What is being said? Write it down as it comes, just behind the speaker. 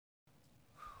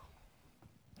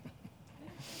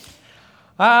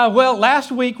Well,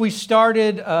 last week we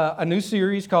started a new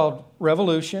series called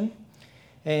Revolution.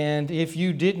 And if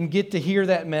you didn't get to hear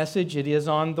that message, it is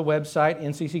on the website,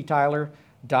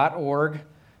 ncctyler.org.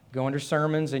 Go under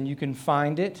sermons and you can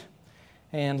find it.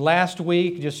 And last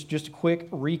week, just a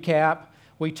quick recap,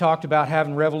 we talked about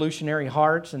having revolutionary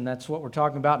hearts, and that's what we're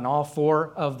talking about in all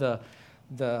four of the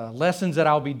lessons that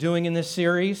I'll be doing in this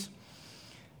series.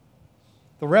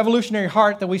 The revolutionary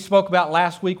heart that we spoke about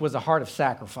last week was a heart of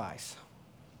sacrifice.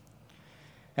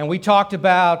 And we talked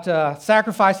about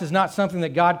sacrifice is not something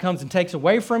that God comes and takes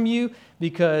away from you,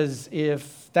 because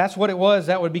if that's what it was,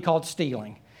 that would be called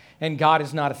stealing. And God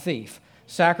is not a thief.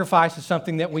 Sacrifice is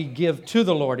something that we give to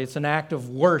the Lord. It's an act of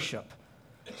worship.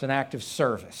 It's an act of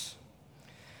service.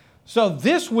 So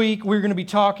this week we're going to be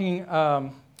talking,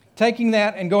 taking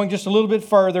that and going just a little bit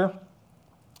further.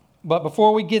 But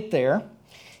before we get there,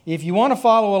 if you want to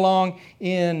follow along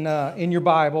in your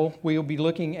Bible, we'll be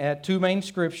looking at two main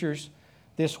scriptures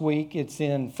this week. It's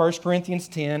in 1 Corinthians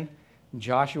 10 and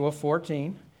Joshua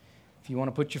 14. If you want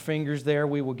to put your fingers there,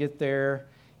 we will get there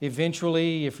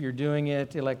eventually. If you're doing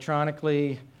it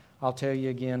electronically, I'll tell you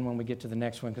again when we get to the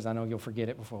next one, because I know you'll forget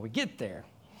it before we get there.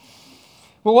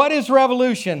 But what is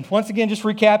revolution? Once again, just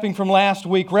recapping from last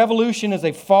week, revolution is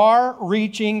a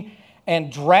far-reaching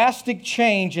and drastic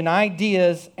change in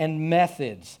ideas and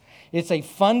methods. It's a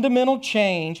fundamental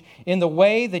change in the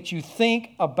way that you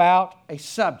think about a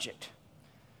subject.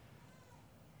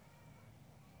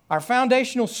 Our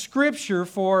foundational scripture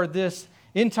for this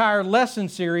entire lesson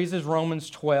series is Romans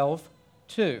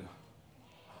 12:2.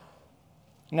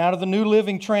 And out of the New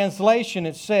Living Translation,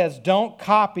 it says, "Don't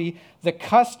copy the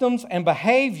customs and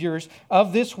behaviors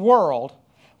of this world,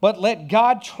 but let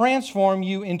God transform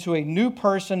you into a new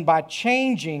person by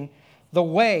changing the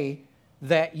way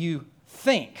that you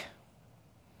think."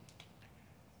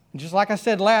 And just like I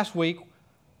said last week,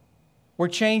 we're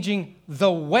changing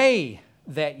the way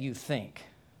that you think.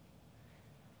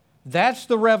 That's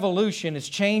the revolution, is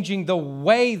changing the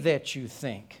way that you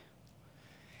think.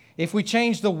 If we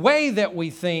change the way that we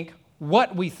think,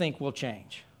 what we think will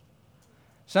change.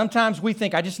 Sometimes we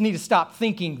think, I just need to stop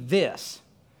thinking this.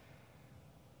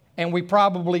 And we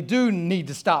probably do need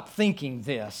to stop thinking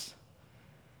this.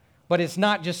 But it's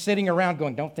not just sitting around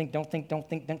going, don't think, don't think, don't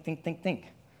think, don't think, think.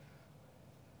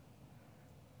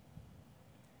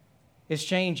 It's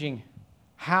changing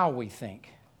how we think.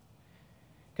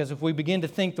 Because if we begin to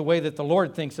think the way that the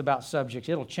Lord thinks about subjects,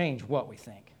 it'll change what we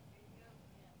think.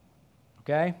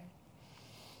 Okay?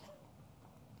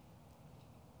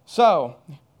 So,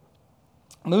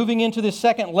 moving into this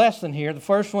second lesson here, the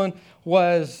first one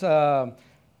was to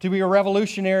be a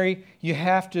revolutionary, you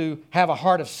have to have a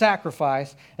heart of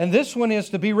sacrifice. And this one is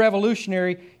to be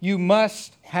revolutionary, you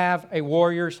must have a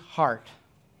warrior's heart.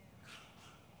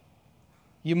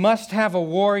 You must have a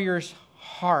warrior's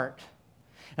heart.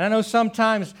 And I know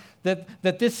sometimes that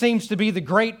this seems to be the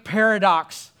great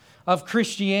paradox of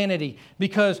Christianity,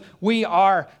 because we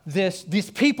are this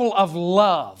people of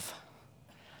love.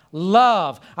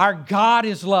 Love. Our God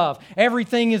is love.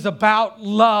 Everything is about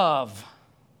love.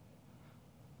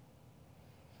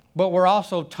 But we're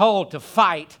also told to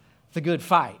fight the good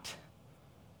fight.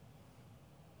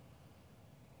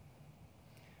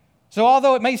 So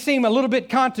although it may seem a little bit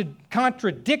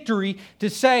contradictory to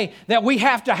say that we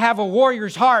have to have a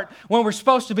warrior's heart when we're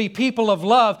supposed to be people of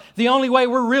love, the only way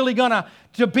we're really going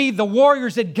to be the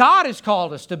warriors that God has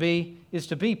called us to be is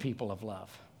to be people of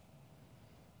love.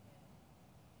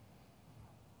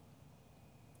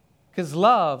 Because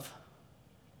love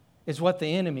is what the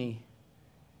enemy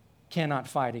cannot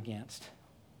fight against.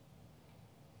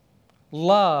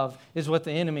 Love is what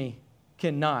the enemy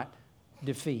cannot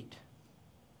defeat.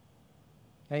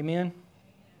 Amen?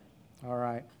 All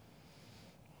right.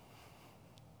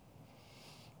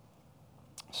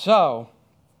 So,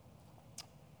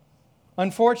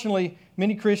 unfortunately,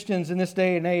 many Christians in this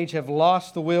day and age have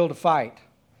lost the will to fight.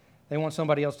 They want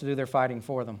somebody else to do their fighting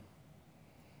for them.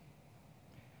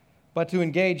 But to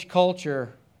engage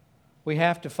culture, we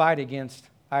have to fight against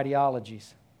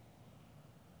ideologies.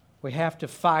 We have to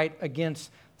fight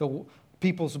against the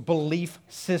people's belief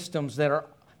systems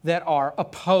that are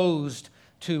opposed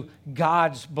to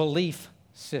God's belief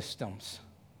systems.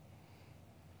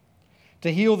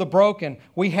 To heal the broken,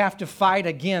 we have to fight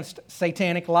against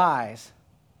satanic lies.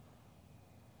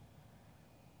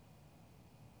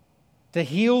 To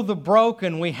heal the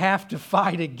broken, we have to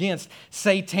fight against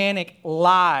satanic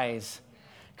lies.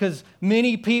 Because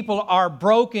many people are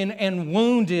broken and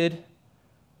wounded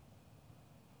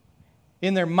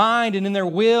in their mind and in their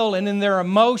will and in their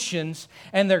emotions,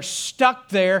 and they're stuck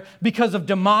there because of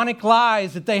demonic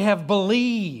lies that they have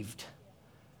believed.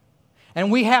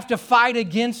 And we have to fight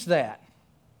against that.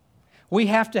 We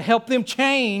have to help them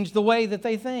change the way that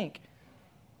they think.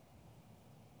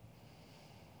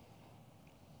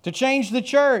 To change the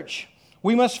church,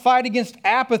 we must fight against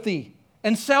apathy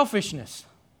and selfishness.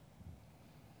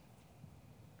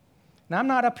 Now, I'm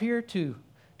not up here to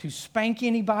spank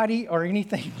anybody or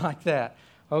anything like that,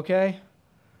 okay?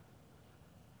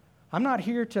 I'm not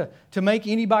here to make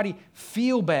anybody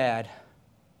feel bad.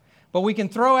 But we can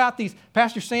throw out these.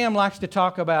 Pastor Sam likes to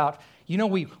talk about,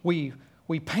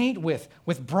 we paint with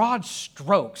broad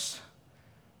strokes.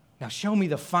 Now show me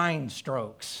the fine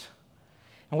strokes.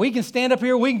 And we can stand up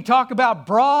here, we can talk about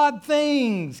broad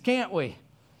things, can't we?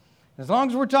 As long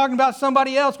as we're talking about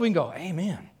somebody else, we can go,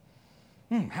 amen.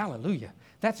 Hallelujah.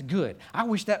 That's good. I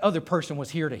wish that other person was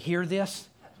here to hear this.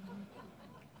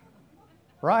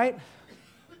 Right?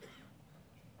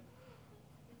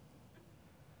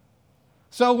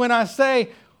 So when I say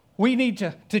we need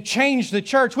to change the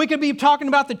church, we could be talking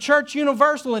about the church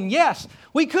universal, and yes,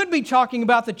 we could be talking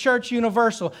about the church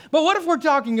universal. But what if we're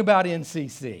talking about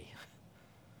NCC?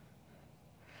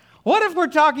 What if we're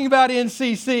talking about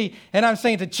NCC and I'm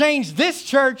saying to change this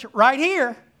church right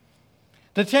here,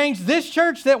 to change this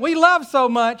church that we love so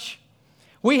much,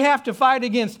 we have to fight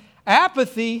against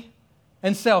apathy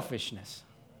and selfishness.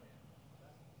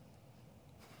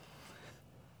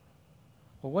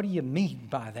 Well, what do you mean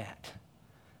by that?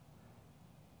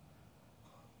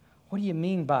 What do you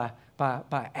mean by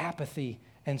apathy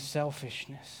and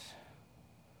selfishness?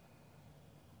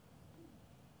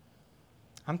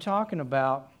 I'm talking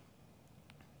about,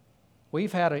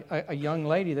 we've had a young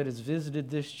lady that has visited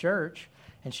this church,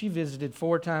 and she visited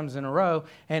 4 times in a row,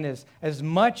 and as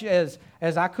much as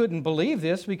I couldn't believe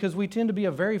this, because we tend to be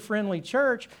a very friendly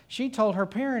church, she told her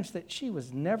parents that she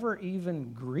was never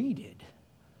even greeted.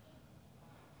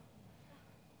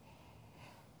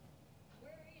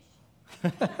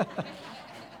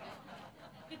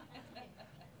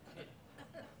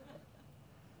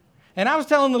 And I was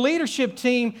telling the leadership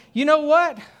team, you know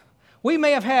what? We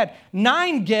may have had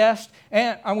 9 guests,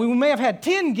 and we may have had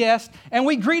 10 guests, and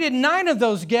we greeted 9 of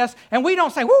those guests, and we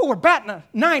don't say, whoa, we're batting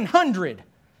 900.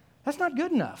 That's not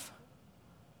good enough.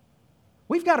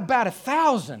 We've got about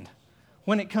 1,000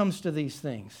 when it comes to these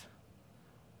things.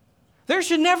 There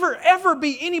should never, ever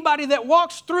be anybody that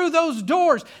walks through those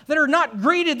doors that are not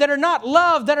greeted, that are not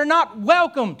loved, that are not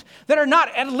welcomed, that are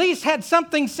not at least had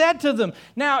something said to them.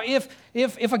 Now, if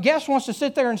a guest wants to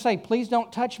sit there and say, please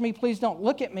don't touch me, please don't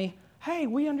look at me, hey,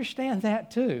 we understand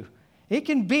that too. It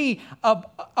can be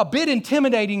a bit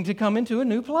intimidating to come into a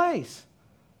new place.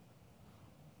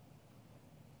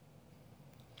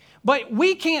 But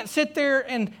we can't sit there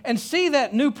and see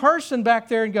that new person back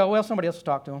there and go, well, somebody else will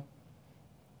talk to them.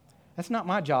 That's not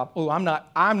my job. Oh,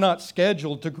 I'm not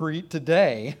scheduled to greet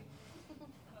today.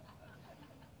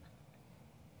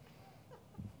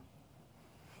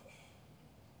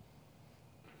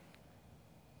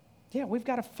 Yeah, we've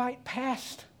got to fight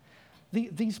past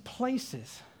these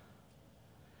places.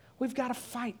 We've got to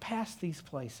fight past these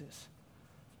places.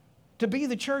 To be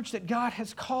the church that God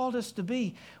has called us to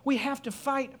be, we have to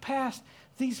fight past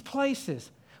these places.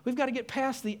 We've got to get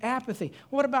past the apathy.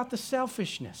 What about the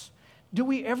selfishness? Do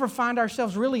we ever find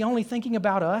ourselves really only thinking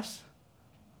about us?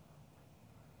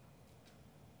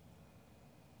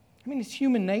 I mean, it's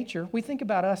human nature. We think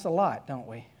about us a lot, don't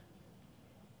we?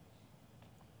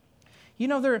 You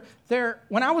know,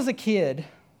 when I was a kid,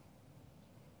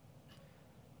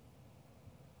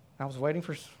 I was waiting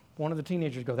for one of the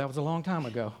teenagers to go. That was a long time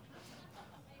ago.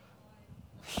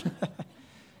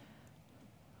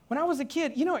 When I was a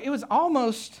kid, you know, it was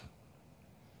almost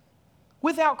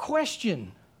without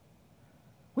question.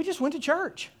 We just went to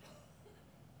church.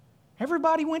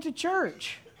 Everybody went to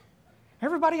church.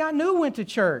 Everybody I knew went to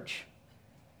church.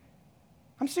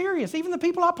 I'm serious. Even the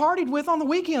people I partied with on the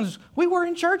weekends, we were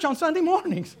in church on Sunday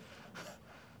mornings.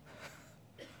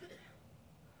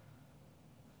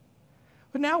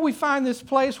 But now we find this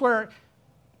place where,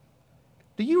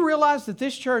 do you realize that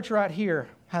this church right here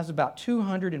has about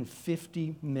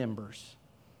 250 members?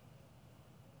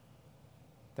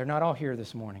 They're not all here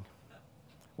this morning.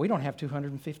 We don't have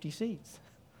 250 seats.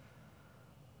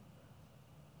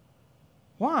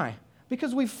 Why?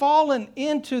 Because we've fallen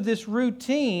into this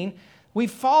routine.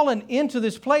 We've fallen into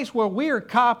this place where we are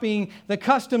copying the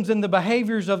customs and the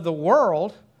behaviors of the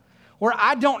world, where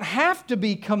I don't have to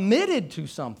be committed to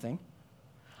something.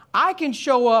 I can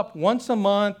show up once a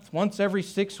month, once every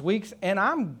 6 weeks, and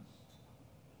I'm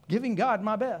giving God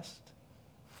my best.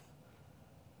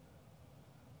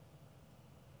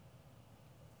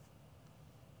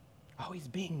 Oh, he's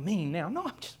being mean now.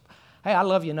 No, hey, I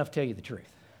love you enough to tell you the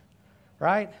truth.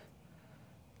 Right?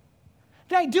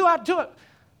 Hey,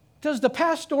 does the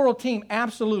pastoral team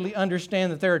absolutely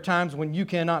understand that there are times when you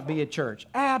cannot be at church?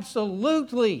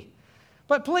 Absolutely.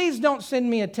 But please don't send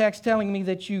me a text telling me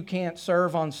that you can't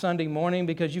serve on Sunday morning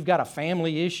because you've got a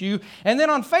family issue. And then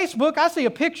on Facebook, I see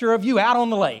a picture of you out on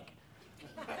the lake.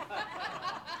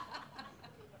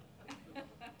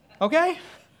 Okay?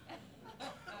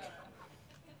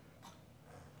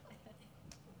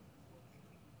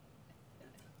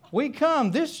 We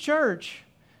come, this church,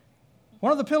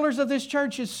 one of the pillars of this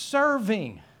church is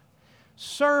serving.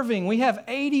 Serving. We have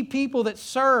 80 people that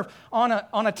serve on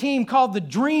a team called the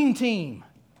Dream Team.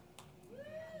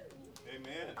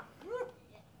 Amen.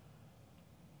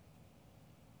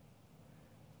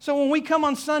 So when we come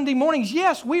on Sunday mornings,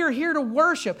 yes, we are here to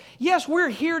worship. Yes, we're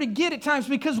here to get at times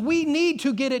because we need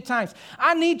to get at times.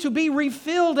 I need to be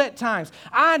refilled at times.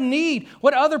 I need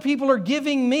what other people are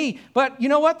giving me. But you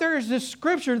know what? There is this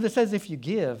scripture that says if you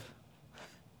give,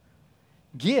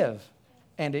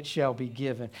 and it shall be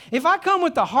given. If I come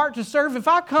with the heart to serve, if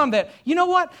I come that, you know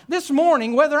what, this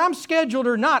morning, whether I'm scheduled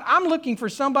or not, I'm looking for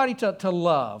somebody to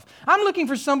love. I'm looking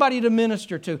for somebody to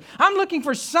minister to. I'm looking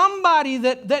for somebody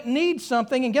that needs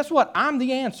something, and guess what? I'm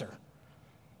the answer.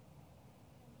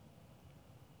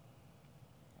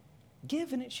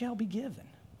 Give and it shall be given.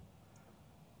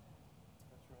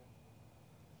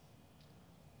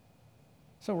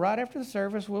 So right after the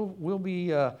service,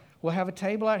 we'll have a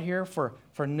table out here for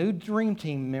new Dream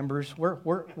Team members.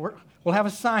 We'll have a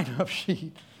sign-up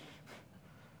sheet.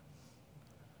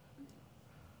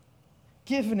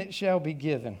 Given it shall be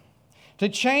given. To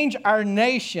change our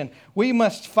nation, we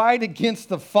must fight against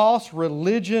the false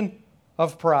religion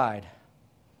of pride.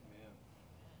 Amen.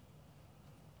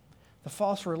 The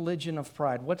false religion of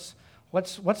pride. What's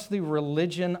the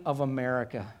religion of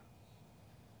America?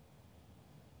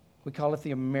 We call it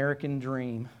the American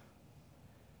dream.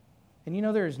 And you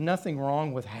know, there is nothing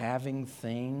wrong with having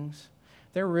things.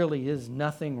 There really is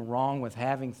nothing wrong with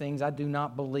having things. I do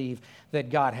not believe that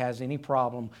God has any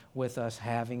problem with us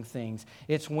having things.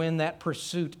 It's when that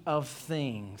pursuit of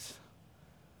things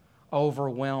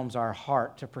overwhelms our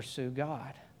heart to pursue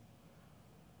God.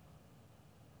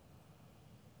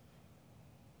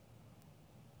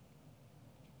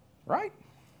 Right?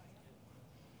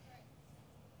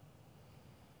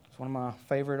 It's one of my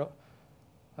favorite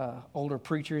older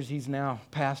preachers. He's now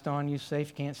passed on. You say, if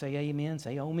you can't say amen,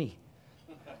 say oh me.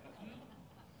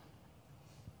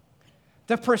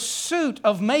 The pursuit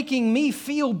of making me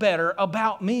feel better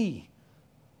about me.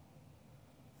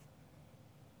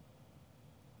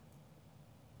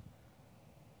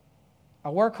 I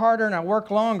work harder and I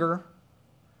work longer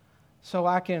so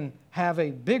I can have a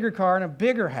bigger car and a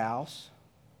bigger house.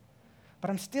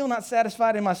 But I'm still not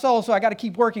satisfied in my soul, so I got to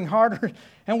keep working harder.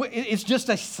 And it's just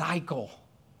a cycle.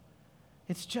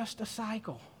 It's just a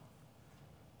cycle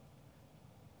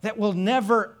that will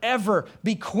never, ever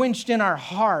be quenched in our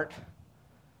heart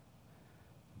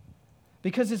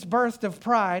because it's birthed of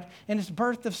pride and it's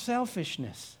birthed of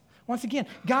selfishness. Once again,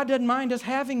 God doesn't mind us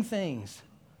having things.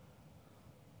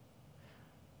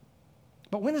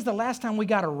 But when is the last time we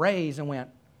got a raise and went,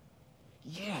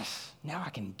 yes, now I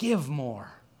can give more?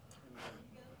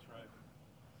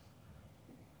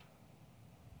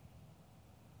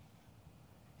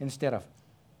 Instead of,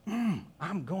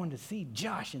 I'm going to see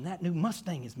Josh and that new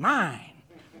Mustang is mine.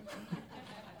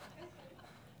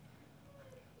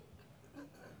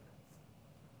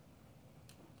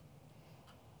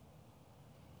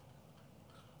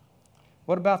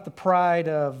 What about the pride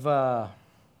of,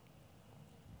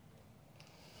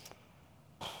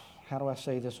 how do I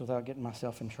say this without getting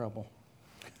myself in trouble?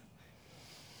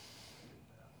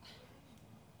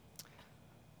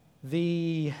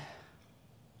 The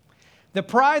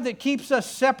pride that keeps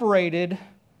us separated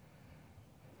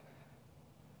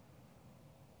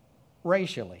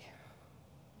racially.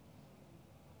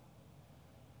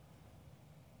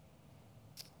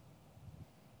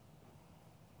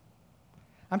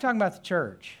 I'm talking about the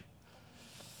church.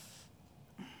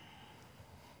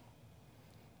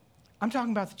 I'm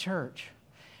talking about the church.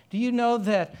 Do you know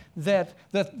that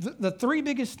the three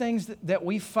biggest things that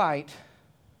we fight,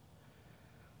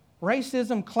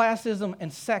 racism, classism,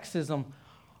 and sexism,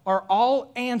 are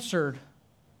all answered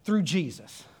through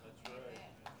Jesus. That's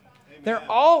right. They're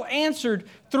all answered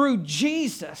through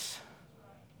Jesus.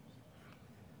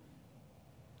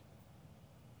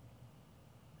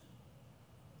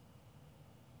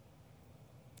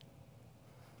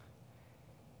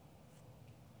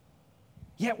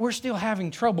 Yet we're still having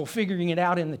trouble figuring it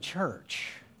out in the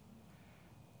church.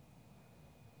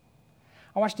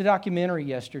 I watched a documentary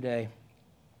yesterday.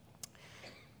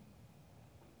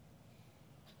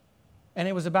 And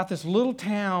it was about this little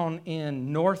town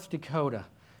in North Dakota.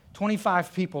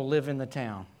 25 people live in the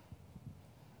town.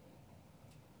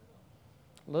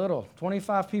 Little.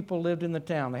 25 people lived in the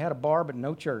town. They had a bar, but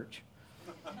no church.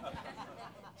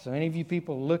 So any of you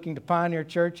people looking to pioneer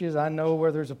churches, I know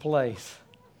where there's a place.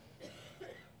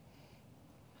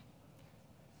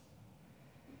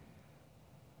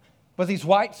 But these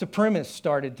white supremacists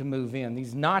started to move in.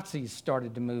 These Nazis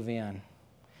started to move in.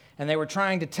 And they were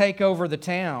trying to take over the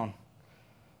town.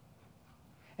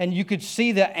 And you could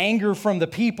see the anger from the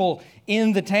people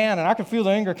in the town. And I could feel the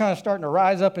anger kind of starting to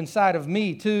rise up inside of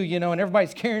me too, you know, and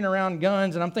everybody's carrying around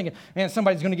guns. And I'm thinking, man,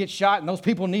 somebody's going to get shot, and those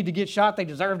people need to get shot. They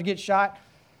deserve to get shot.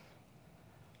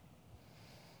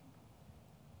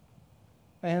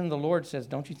 And the Lord says,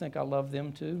 don't you think I love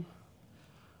them too?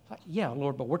 Like, yeah,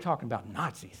 Lord, but we're talking about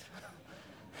Nazis.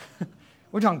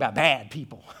 We're talking about bad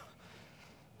people.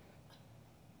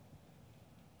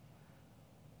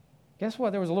 Guess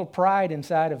what? There was a little pride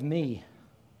inside of me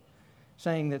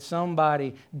saying that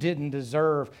somebody didn't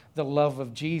deserve the love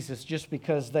of Jesus just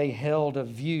because they held a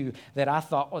view that I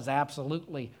thought was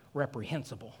absolutely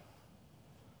reprehensible.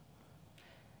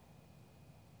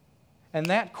 And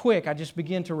that quick, I just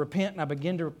began to repent and I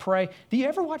began to pray. Do you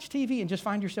ever watch TV and just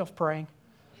find yourself praying?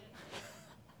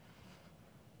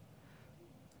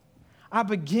 I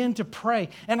began to pray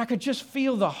and I could just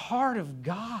feel the heart of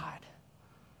God.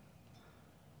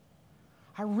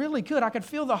 I really could. I could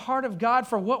feel the heart of God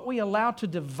for what we allow to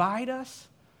divide us,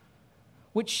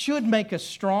 which should make us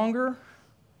stronger.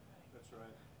 That's right.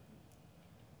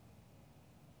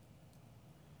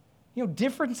 You know,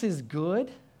 difference is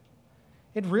good.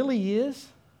 It really is.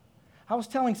 I was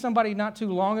telling somebody not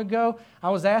too long ago,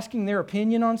 I was asking their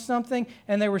opinion on something,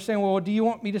 and they were saying, well, do you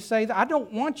want me to say that? I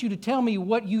don't want you to tell me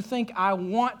what you think I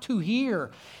want to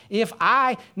hear. If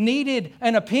I needed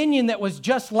an opinion that was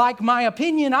just like my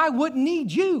opinion, I wouldn't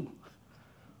need you,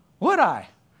 would I?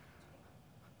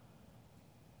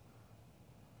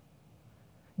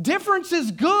 Difference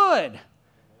is good.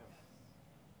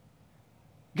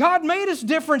 God made us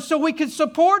different so we could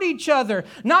support each other,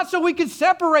 not so we could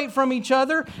separate from each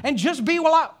other and just be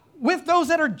with those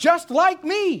that are just like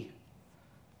me.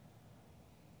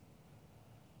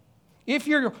 If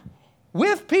you're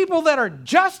with people that are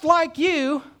just like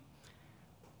you,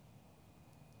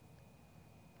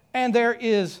 and there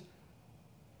is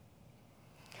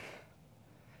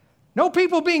no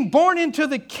people being born into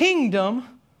the kingdom,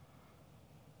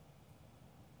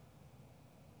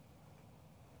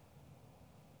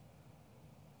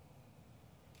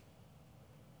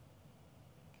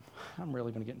 I'm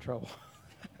really going to get in trouble.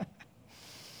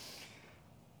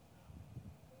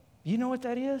 You know what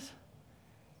that is?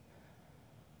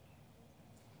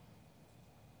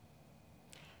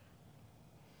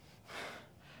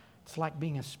 It's like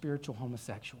being a spiritual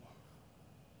homosexual.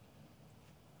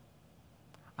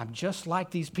 I'm just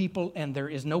like these people, and there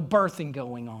is no birthing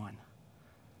going on.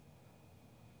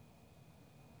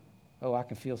 Oh, I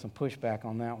can feel some pushback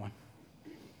on that one.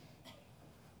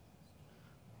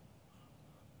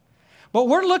 But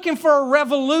we're looking for a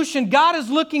revolution. God is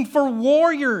looking for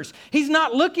warriors. He's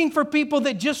not looking for people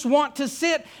that just want to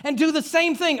sit and do the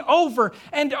same thing over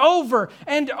and over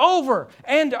and over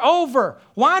and over.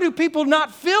 Why do people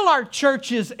not fill our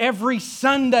churches every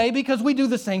Sunday? Because we do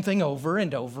the same thing over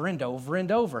and over and over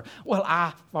and over. Well,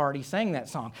 I've already sang that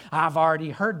song. I've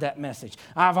already heard that message.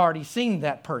 I've already seen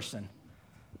that person.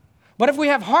 But if we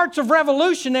have hearts of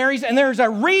revolutionaries and there's a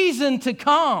reason to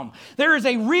come, there is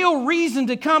a real reason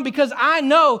to come, because I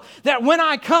know that when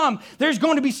I come, there's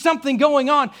going to be something going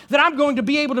on that I'm going to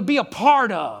be able to be a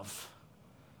part of.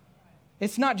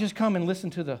 It's not just come and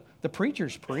listen to the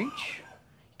preachers preach.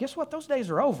 Guess what? Those days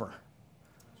are over.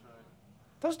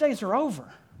 Those days are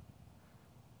over.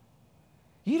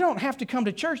 You don't have to come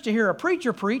to church to hear a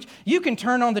preacher preach. You can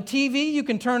turn on the TV, you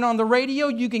can turn on the radio,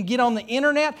 you can get on the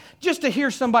internet just to hear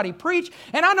somebody preach.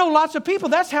 And I know lots of people,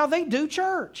 that's how they do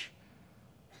church.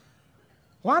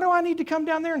 Why do I need to come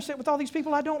down there and sit with all these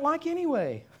people I don't like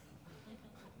anyway?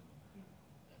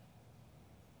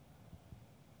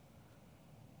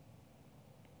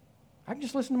 I can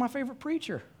just listen to my favorite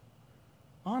preacher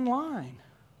online.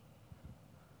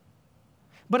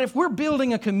 But if we're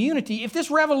building a community, if this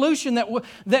revolution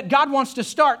that God wants to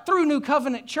start through New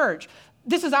Covenant Church,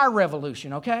 this is our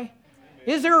revolution, okay? Amen.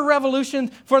 Is there a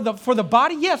revolution for the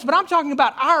body? Yes, but I'm talking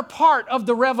about our part of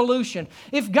the revolution.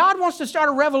 If God wants to start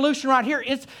a revolution right here,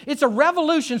 it's a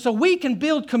revolution so we can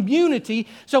build community,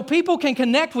 so people can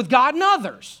connect with God and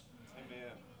others.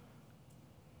 Amen.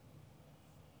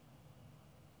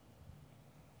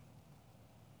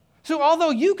 So although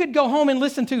you could go home and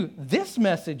listen to this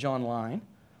message online,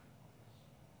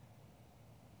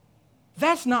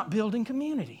 That's not building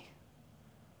community.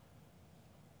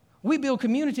 We build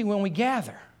community when we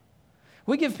gather.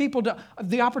 We give people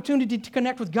the opportunity to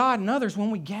connect with God and others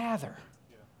when we gather.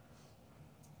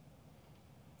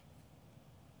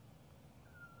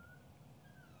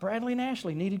 Bradley and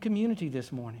Ashley needed community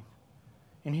this morning.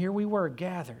 And here we were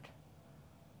gathered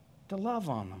to love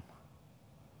on them.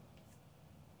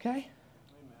 Okay? Amen.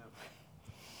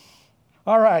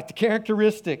 All right, the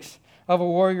characteristics of a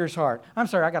warrior's heart. I'm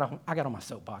sorry, I got on my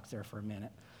soapbox there for a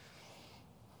minute.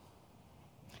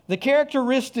 The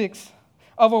characteristics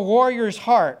of a warrior's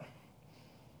heart.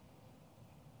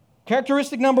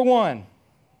 Characteristic number 1,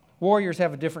 warriors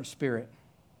have a different spirit.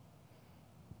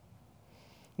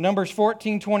 Numbers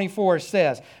 14:24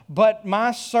 says, "But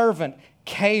my servant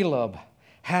Caleb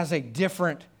has a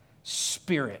different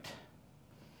spirit."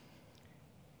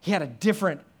 He had a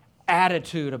different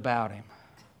attitude about him.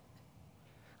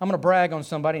 I'm going to brag on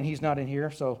somebody, and he's not in here,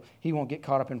 so he won't get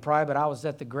caught up in pride, but I was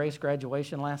at the Grace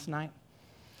graduation last night,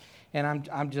 and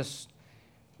I'm just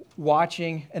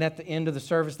watching, and at the end of the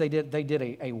service, they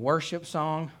did a worship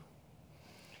song,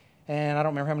 and I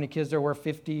don't remember how many kids there were,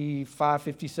 55,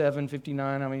 57,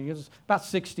 59, I mean, it was about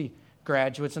 60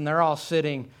 graduates, and they're all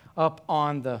sitting up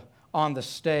on the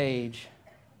stage,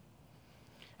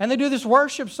 and they do this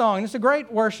worship song, and it's a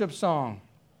great worship song.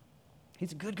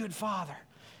 He's a good, good father.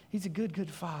 He's a good, good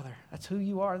father. That's who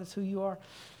you are. That's who you are.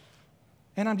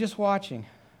 And I'm just watching.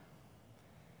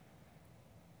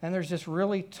 And there's this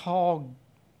really tall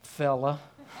fella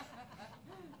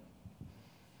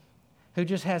who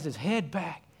just has his head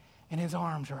back and his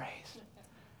arms raised.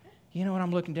 You know what?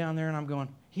 I'm looking down there and I'm going,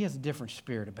 he has a different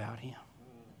spirit about him.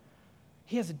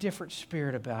 He has a different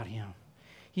spirit about him.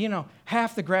 You know,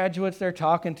 half the graduates, they're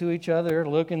talking to each other, they're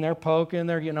looking, they're poking,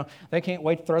 they can't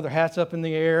wait to throw their hats up in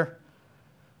the air.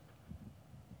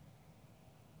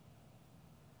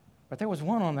 But there was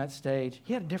one on that stage,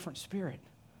 he had a different spirit.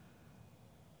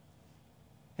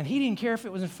 And he didn't care if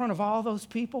it was in front of all those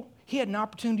people. He had an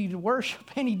opportunity to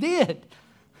worship, and he did.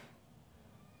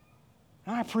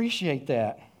 And I appreciate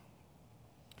that.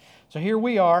 So here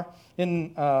we are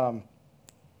in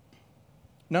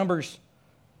Numbers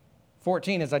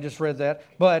 14, as I just read that.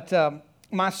 But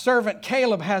my servant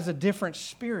Caleb has a different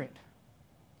spirit.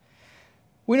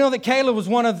 We know that Caleb was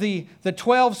one of the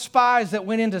 12 spies that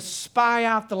went in to spy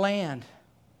out the land.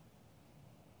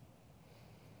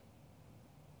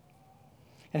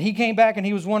 And he came back and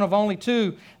he was one of only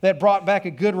 2 that brought back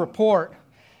a good report.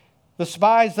 The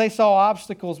spies, they saw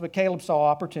obstacles, but Caleb saw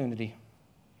opportunity.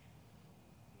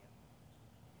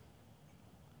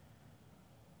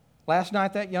 Last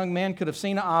night, that young man could have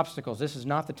seen the obstacles. This is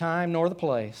not the time nor the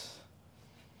place.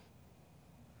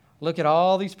 Look at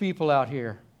all these people out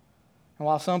here. And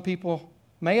while some people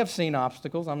may have seen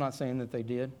obstacles, I'm not saying that they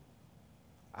did,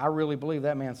 I really believe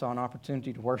that man saw an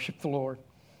opportunity to worship the Lord.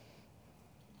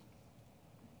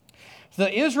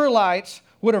 The Israelites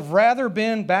would have rather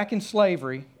been back in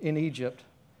slavery in Egypt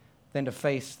than to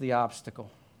face the obstacle.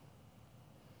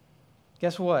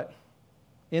 Guess what?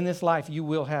 In this life, you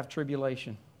will have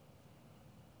tribulation.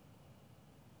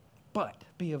 But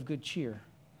be of good cheer,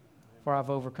 for I've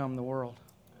overcome the world.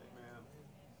 Amen.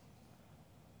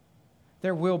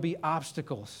 There will be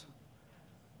obstacles.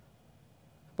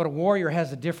 But a warrior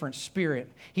has a different spirit.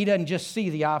 He doesn't just see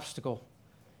the obstacle.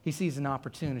 He sees an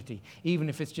opportunity, even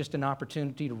if it's just an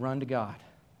opportunity to run to God.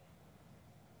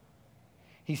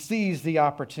 He sees the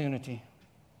opportunity.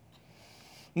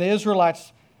 And the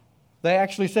Israelites, they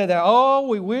actually said that, oh,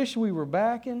 we wish we were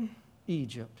back in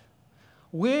Egypt.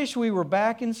 Wish we were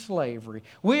back in slavery.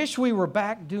 Wish we were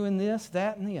back doing this,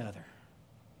 that, and the other.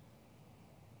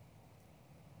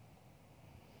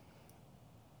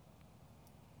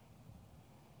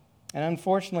 And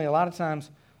unfortunately, a lot of times,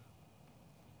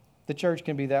 the church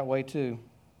can be that way too.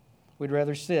 We'd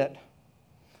rather sit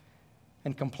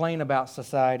and complain about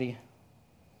society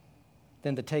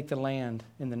than to take the land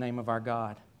in the name of our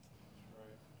God.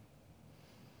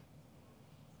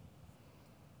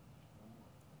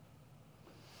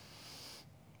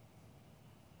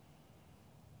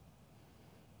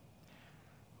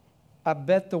 I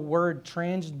bet the word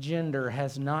transgender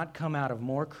has not come out of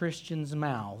more Christians'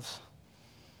 mouths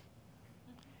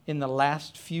in the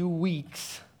last few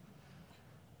weeks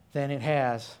than it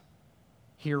has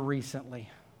here recently.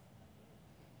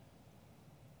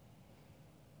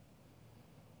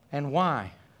 And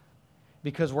why?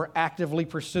 Because we're actively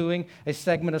pursuing a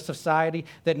segment of society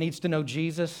that needs to know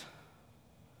Jesus?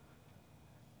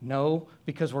 No,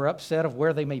 because we're upset of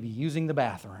where they may be using the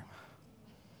bathroom.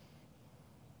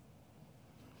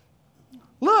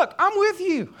 Look, I'm with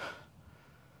you.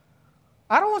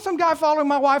 I don't want some guy following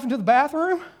my wife into the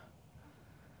bathroom.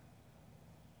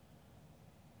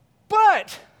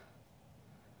 what?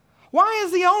 Why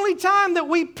is the only time that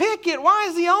we picket, why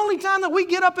is the only time that we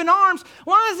get up in arms,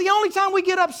 why is the only time we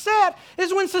get upset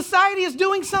is when society is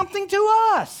doing something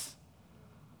to us?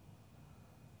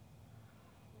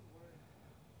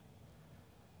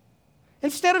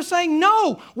 Instead of saying,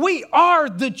 no, we are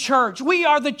the church. We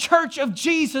are the church of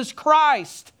Jesus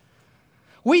Christ.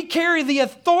 We carry the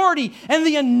authority and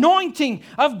the anointing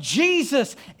of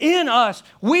Jesus in us.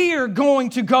 We are going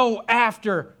to go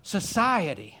after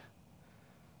society.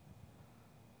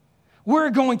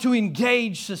 We're going to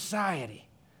engage society.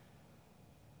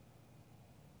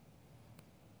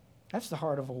 That's the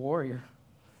heart of a warrior.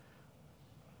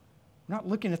 We're not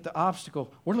looking at the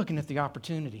obstacle, we're looking at the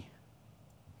opportunity.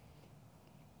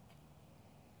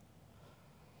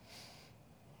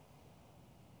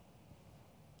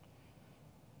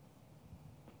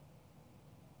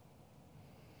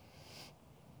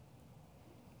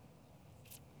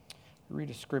 Read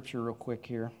a scripture real quick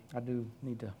here. I do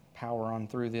need to power on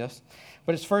through this.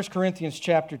 But it's 1 Corinthians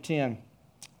chapter 10,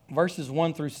 verses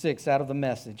 1 through 6 out of the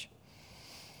Message.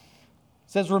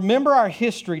 It says, remember our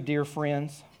history, dear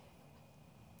friends,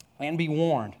 and be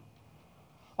warned.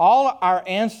 All our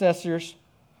ancestors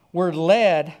were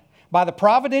led by the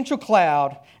providential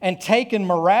cloud and taken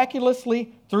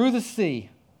miraculously through the sea.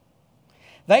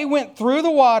 They went through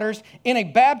the waters in a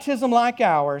baptism like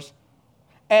ours,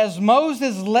 as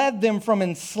Moses led them from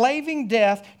enslaving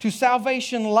death to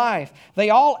salvation life. They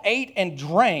all ate and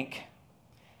drank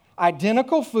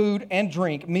identical food and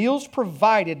drink, meals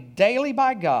provided daily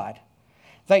by God.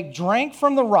 They drank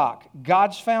from the rock,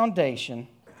 God's foundation,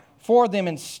 for them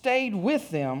and stayed with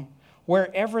them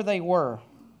wherever they were.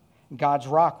 God's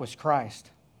rock was Christ.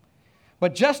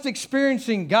 But just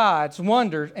experiencing God's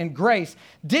wonders and grace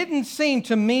didn't seem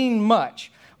to mean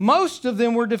much. Most of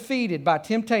them were defeated by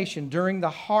temptation during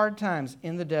the hard times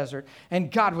in the desert,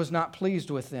 and God was not pleased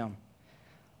with them.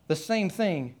 The same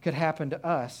thing could happen to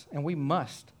us, and we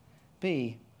must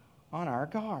be on our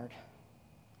guard.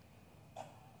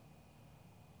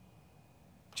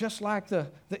 Just like the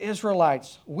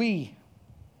Israelites, we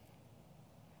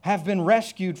have been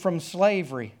rescued from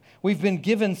slavery. We've been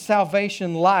given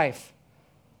salvation life.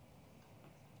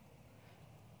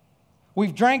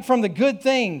 We've drank from the good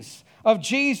things of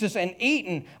Jesus and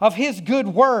eaten of His good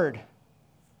word.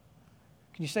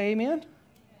 Can you say amen?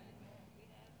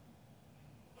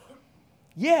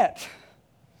 Yet,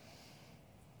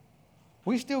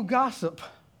 we still gossip.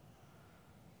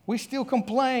 We still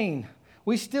complain.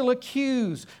 We still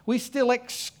accuse. We still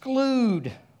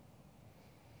exclude.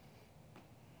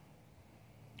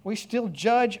 We still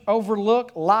judge,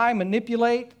 overlook, lie,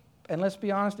 manipulate, and let's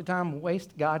be honest, at times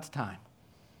waste God's time.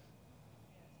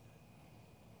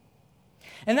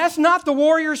 And that's not the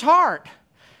warrior's heart.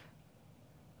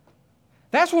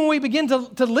 That's when we begin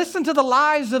to listen to the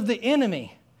lies of the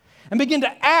enemy and begin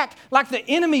to act like the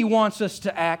enemy wants us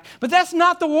to act. But that's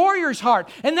not the warrior's heart.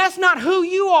 And that's not who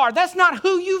you are. That's not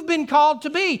who you've been called to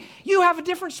be. You have a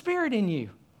different spirit in you.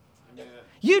 Amen.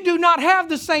 You do not have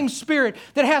the same spirit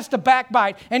that has to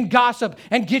backbite and gossip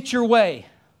and get your way.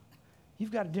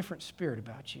 You've got a different spirit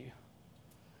about you.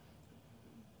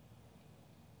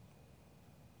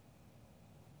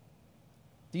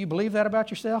 Do you believe that about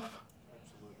yourself?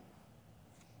 Absolutely.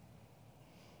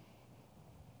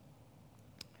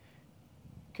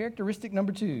 Characteristic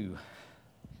number 2,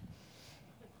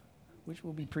 which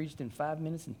will be preached in 5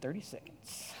 minutes and 30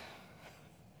 seconds,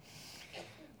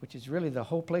 which is really the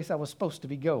whole place I was supposed to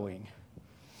be going.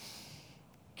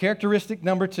 Characteristic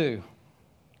number 2,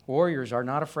 warriors are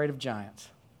not afraid of giants.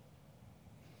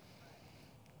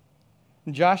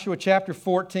 In Joshua chapter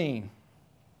 14,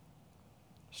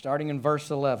 starting in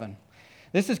verse 11.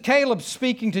 This is Caleb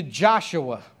speaking to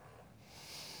Joshua.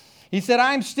 He said,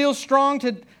 I am still as strong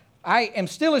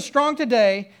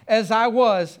today as I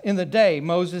was in the day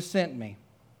Moses sent me.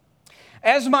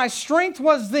 As my strength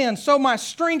was then, so my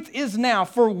strength is now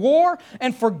for war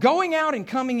and for going out and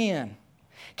coming in.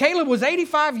 Caleb was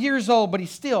 85 years old, but he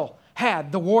still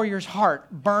had the warrior's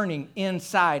heart burning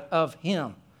inside of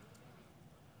him.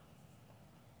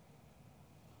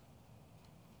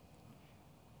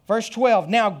 Verse 12,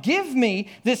 now give me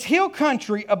this hill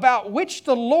country about which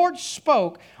the Lord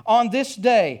spoke on this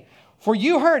day. For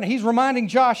you heard, and he's reminding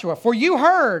Joshua, for you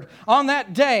heard on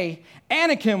that day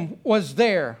Anakim was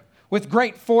there with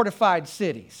great fortified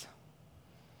cities.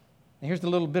 And here's a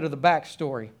little bit of the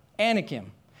backstory.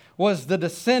 Anakim was the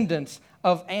descendants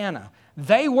of Anna.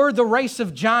 They were the race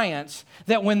of giants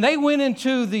that when they went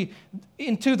into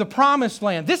the promised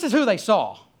land, this is who they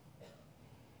saw.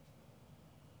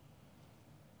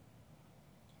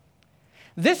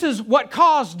 This is what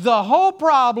caused the whole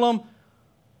problem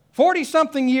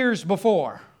 40-something years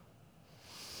before.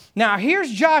 Now,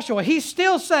 here's Joshua. He's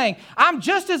still saying, I'm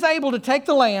just as able to take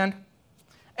the land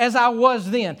as I was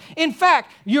then. In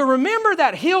fact, you remember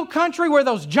that hill country where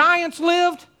those giants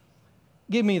lived?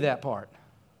 Give me that part.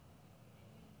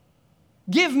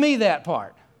 Give me that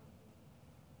part.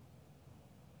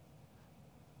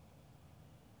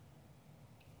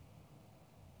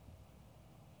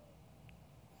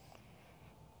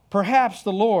 Perhaps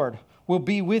the Lord will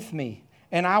be with me,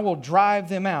 and I will drive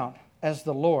them out as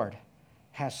the Lord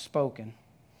has spoken.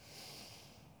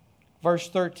 Verse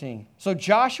 13. So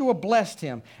Joshua blessed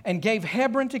him and gave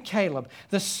Hebron to Caleb,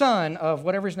 the son of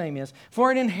whatever his name is, for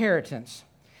an inheritance.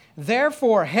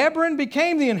 Therefore, Hebron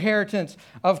became the inheritance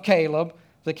of Caleb,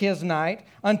 the Kenizzite,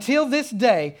 until this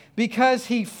day, because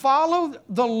he followed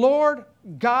the Lord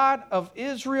God of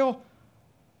Israel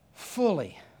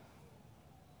fully.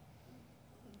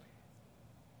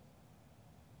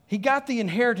 He got the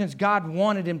inheritance God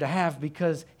wanted him to have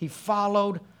because he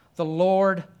followed the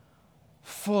Lord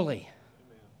fully.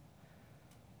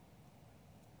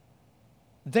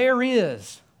 There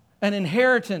is an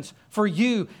inheritance for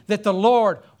you that the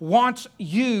Lord wants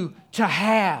you to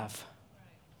have.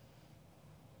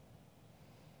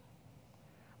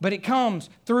 But it comes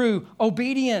through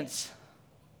obedience.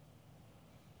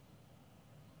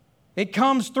 It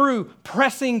comes through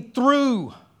pressing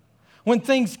through when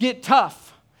things get tough.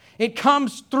 It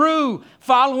comes through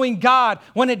following God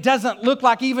when it doesn't look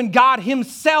like even God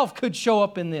Himself could show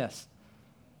up in this.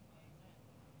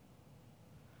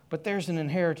 But there's an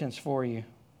inheritance for you.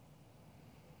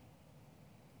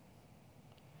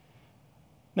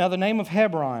 Now, the name of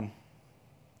Hebron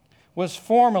was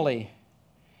formerly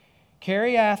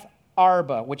Kiriath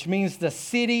Arba, which means the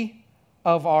city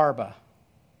of Arba.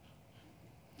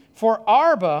 For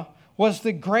Arba was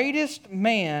the greatest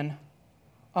man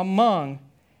among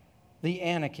the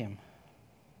Anakim.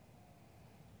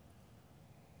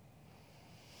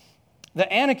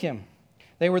 The Anakim,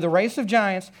 they were the race of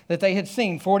giants that they had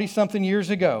seen 40-something years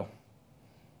ago.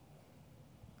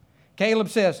 Caleb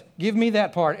says, give me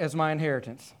that part as my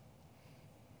inheritance.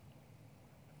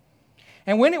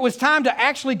 And when it was time to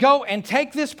actually go and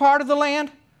take this part of the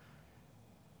land,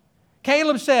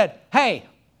 Caleb said, hey,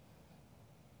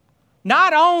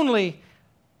 not only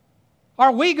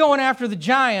are we going after the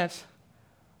giants,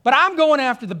 but I'm going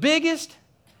after the biggest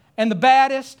and the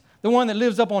baddest, the one that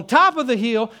lives up on top of the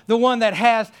hill, the one that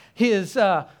has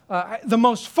the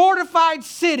most fortified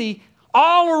city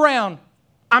all around.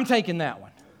 I'm taking that one.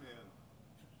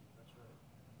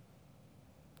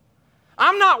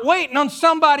 I'm not waiting on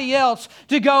somebody else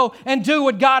to go and do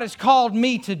what God has called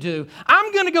me to do.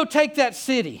 I'm going to go take that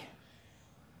city.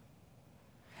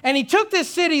 And he took this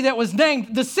city that was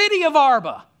named the city of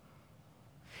Arba.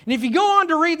 And if you go on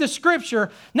to read the scripture,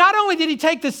 not only did he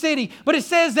take the city, but it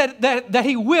says that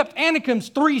he whipped Anakim's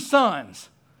 3 sons.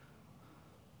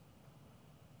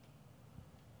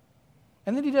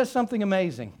 And then he does something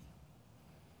amazing.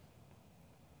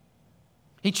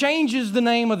 He changes the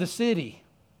name of the city.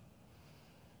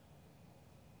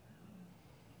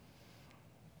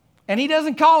 And he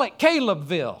doesn't call it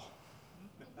Calebville.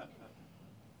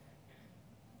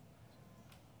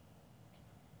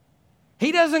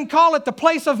 He doesn't call it the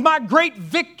place of my great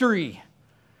victory.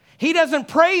 He doesn't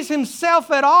praise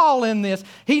himself at all in this.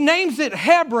 He names it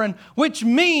Hebron, which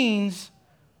means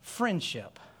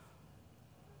friendship.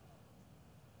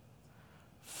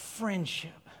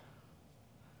 Friendship.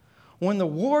 When the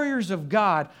warriors of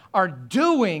God are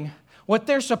doing what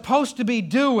they're supposed to be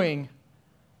doing,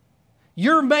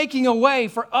 you're making a way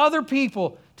for other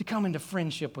people to come into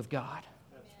friendship with God.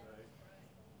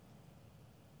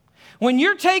 When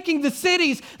you're taking the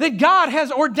cities that God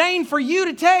has ordained for you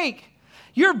to take,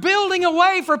 you're building a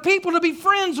way for people to be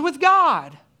friends with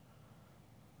God.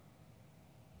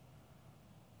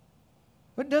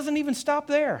 But it doesn't even stop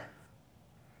there.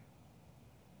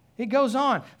 It goes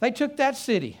on. They took that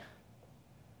city.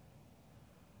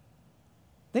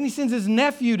 Then he sends his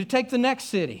nephew to take the next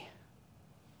city.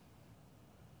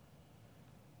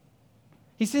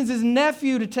 He sends his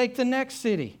nephew to take the next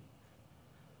city.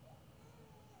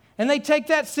 And they take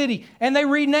that city and they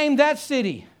rename that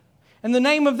city. And the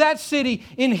name of that city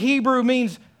in Hebrew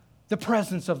means the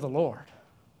presence of the Lord.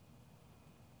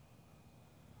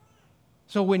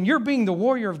 So when you're being the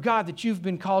warrior of God that you've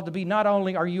been called to be, not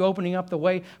only are you opening up the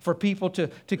way for people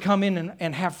to come in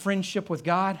and have friendship with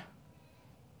God,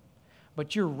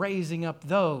 but you're raising up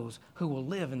those who will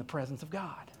live in the presence of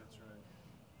God.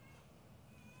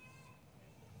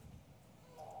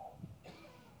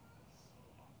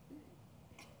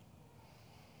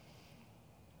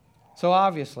 So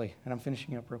obviously, and I'm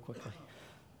finishing up real quickly,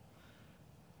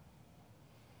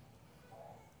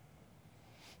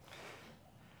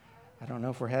 I don't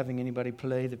know if we're having anybody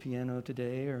play the piano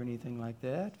today or anything like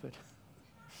that, but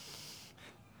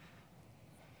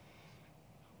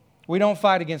we don't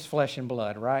fight against flesh and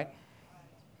blood, right?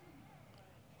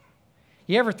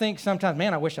 You ever think sometimes,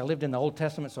 man, I wish I lived in the Old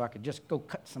Testament so I could just go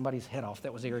cut somebody's head off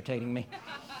that was irritating me?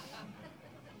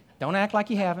 Don't act like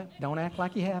you haven't. Don't act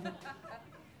like you haven't.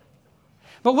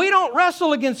 But we don't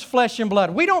wrestle against flesh and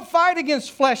blood. We don't fight against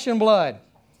flesh and blood.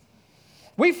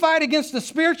 We fight against the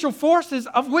spiritual forces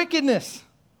of wickedness.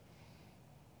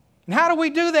 And how do we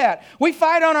do that? We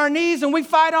fight on our knees and we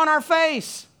fight on our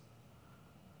face.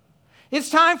 It's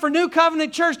time for New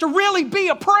Covenant Church to really be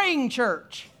a praying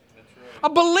church, a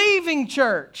believing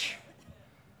church.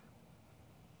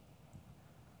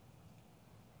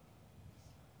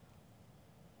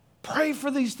 Pray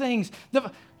for these things.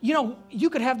 You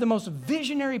could have the most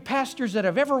visionary pastors that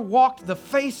have ever walked the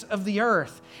face of the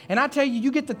earth. And I tell you,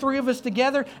 you get the three of us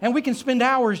together and we can spend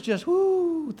hours just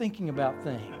thinking about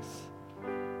things.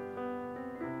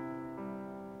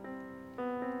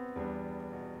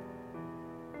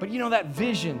 But that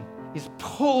vision is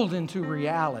pulled into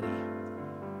reality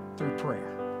through prayer.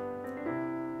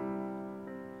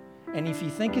 And if you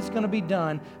think it's going to be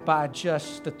done by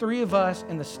just the three of us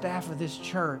and the staff of this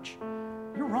church,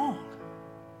 you're wrong.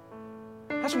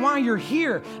 That's why you're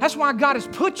here. That's why God has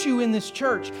put you in this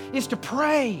church, is to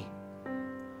pray.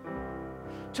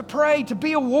 To pray, to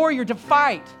be a warrior, to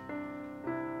fight.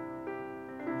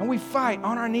 And we fight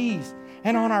on our knees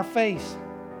and on our face.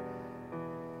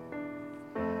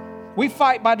 We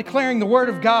fight by declaring the Word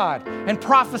of God and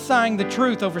prophesying the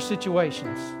truth over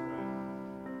situations.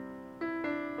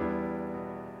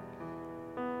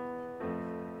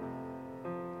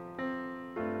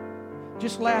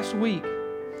 Just last week,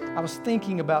 I was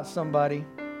thinking about somebody,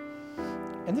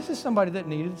 and this is somebody that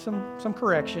needed some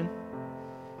correction.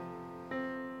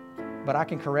 But I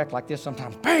can correct like this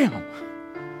sometimes. Bam!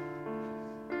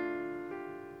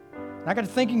 And I got to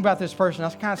thinking about this person. I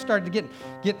kind of started to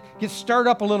get stirred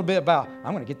up a little bit about,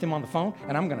 I'm going to get them on the phone,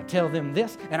 and I'm going to tell them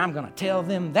this, and I'm going to tell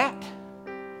them that.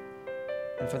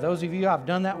 And for those of you I've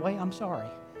done that way, I'm sorry.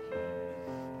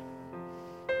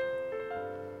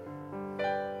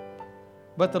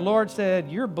 But the Lord said,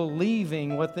 you're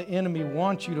believing what the enemy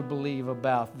wants you to believe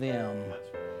about them.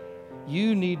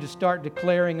 You need to start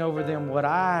declaring over them what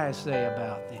I say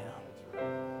about them.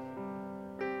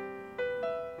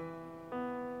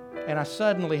 And I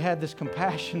suddenly had this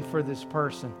compassion for this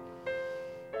person.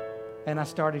 And I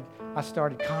started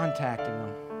contacting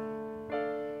them.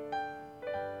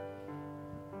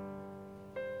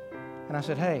 And I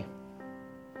said, hey,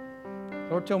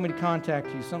 Lord told me to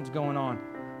contact you. Something's going on.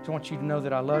 I just want you to know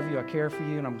that I love you, I care for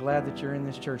you, and I'm glad that you're in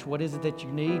this church. What is it that you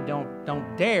need?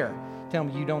 Don't dare tell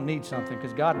me you don't need something,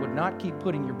 because God would not keep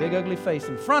putting your big ugly face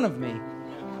in front of me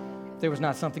if there was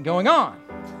not something going on.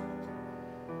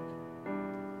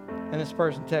 And this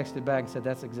person texted back and said,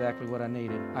 that's exactly what I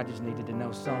needed. I just needed to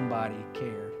know somebody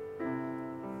cared.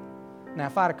 Now,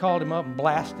 if I'd have called him up and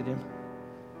blasted him,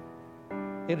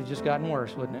 it'd have just gotten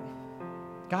worse, wouldn't it?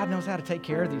 God knows how to take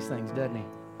care of these things, doesn't He?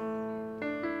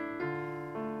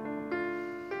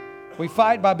 We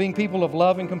fight by being people of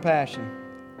love and compassion.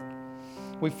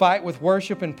 We fight with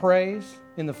worship and praise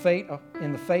in the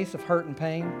face of hurt and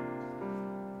pain.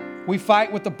 We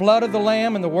fight with the blood of the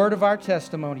Lamb and the word of our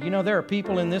testimony. There are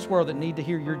people in this world that need to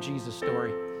hear your Jesus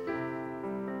story.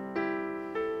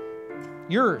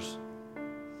 Yours.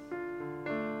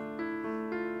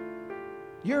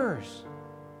 Yours.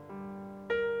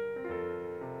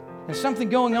 And something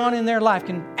going on in their life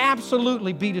can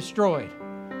absolutely be destroyed,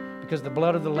 because the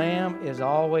blood of the Lamb is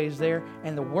always there,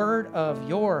 and the word of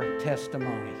your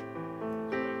testimony.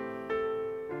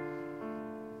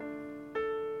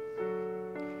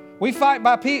 We fight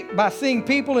by seeing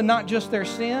people and not just their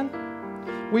sin.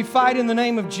 We fight in the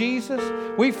name of Jesus.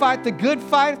 We fight the good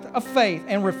fight of faith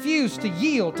and refuse to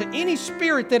yield to any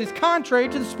spirit that is contrary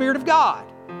to the Spirit of God.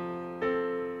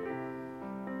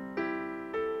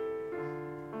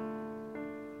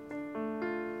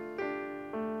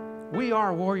 We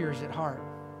are warriors at heart.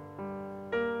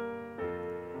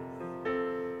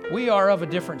 We are of a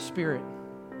different spirit.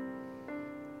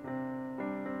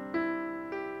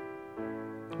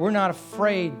 We're not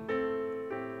afraid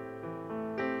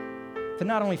to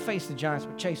not only face the giants,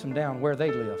 but chase them down where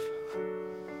they live.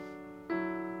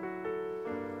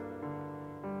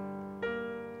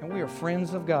 And we are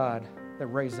friends of God that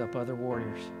raise up other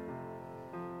warriors.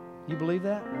 You believe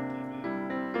that?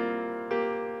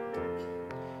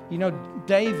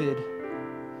 David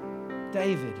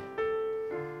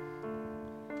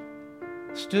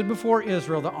stood before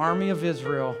Israel, the army of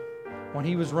Israel, when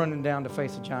he was running down to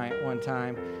face a giant one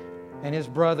time. And his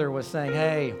brother was saying,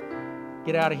 hey,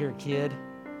 get out of here, kid.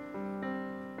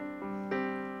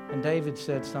 And David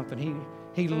said something.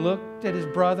 He looked at his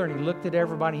brother and he looked at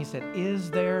everybody. He said,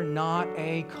 is there not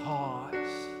a cause?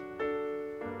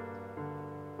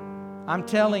 I'm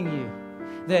telling you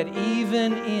that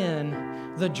even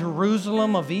in the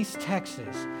Jerusalem of East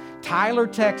Texas, Tyler,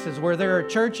 Texas, where there are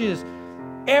churches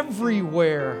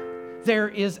everywhere, there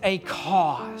is a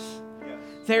cause.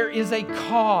 There is a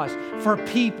cause for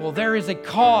people. There is a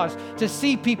cause to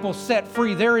see people set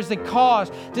free. There is a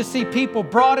cause to see people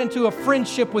brought into a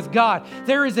friendship with God.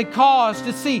 There is a cause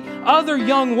to see other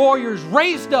young warriors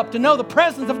raised up to know the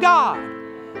presence of God.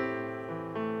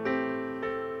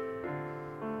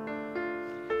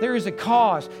 There is a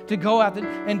cause to go out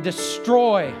and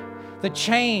destroy the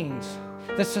chains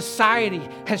that society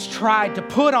has tried to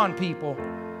put on people.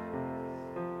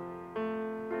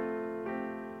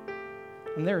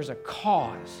 And there is a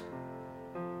cause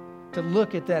to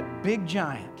look at that big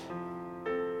giant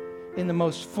in the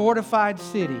most fortified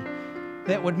city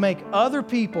that would make other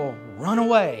people run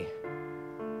away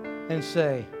and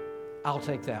say, I'll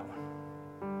take that one.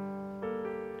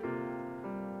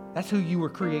 That's who you were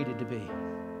created to be.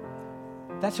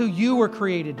 That's who you were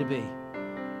created to be.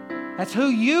 That's who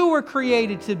you were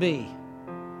created to be.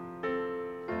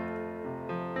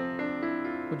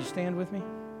 Would you stand with me?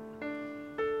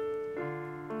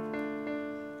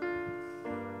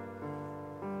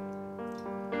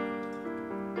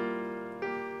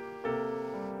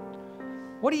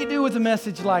 What do you do with a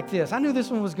message like this? I knew this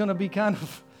one was going to be kind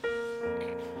of...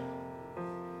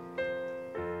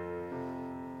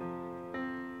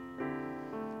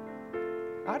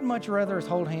 I'd much rather us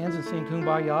hold hands and sing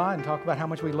Kumbaya and talk about how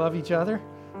much we love each other.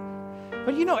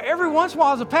 But you know, every once in a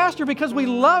while as a pastor, because we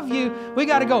love you, we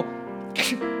got to go,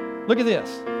 look at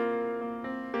this.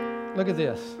 Look at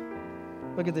this.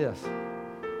 Look at this.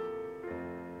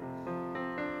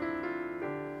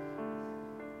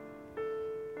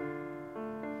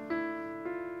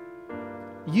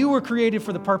 You were created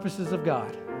for the purposes of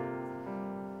God.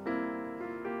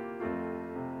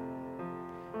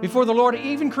 Before the Lord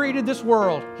even created this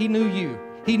world, He knew you.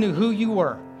 He knew who you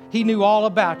were. He knew all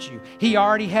about you. He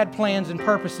already had plans and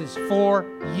purposes for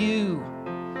you.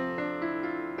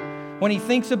 When He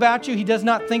thinks about you, He does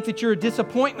not think that you're a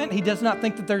disappointment. He does not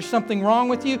think that there's something wrong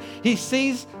with you. He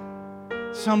sees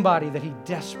somebody that He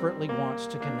desperately wants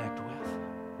to connect with.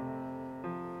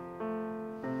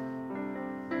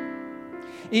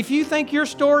 If you think your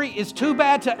story is too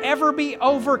bad to ever be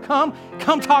overcome,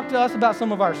 come talk to us about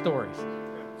some of our stories.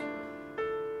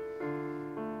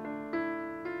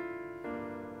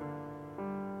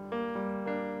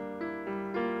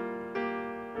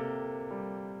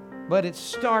 But it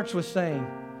starts with saying,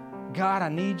 God, I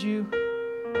need you.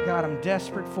 God, I'm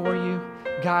desperate for you.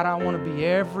 God, I want to be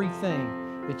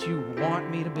everything that you want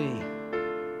me to be.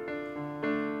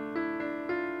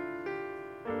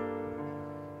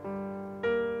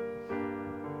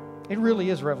 It really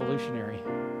is revolutionary.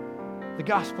 The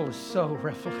gospel is so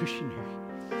revolutionary.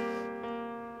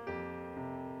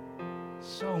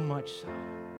 So much so.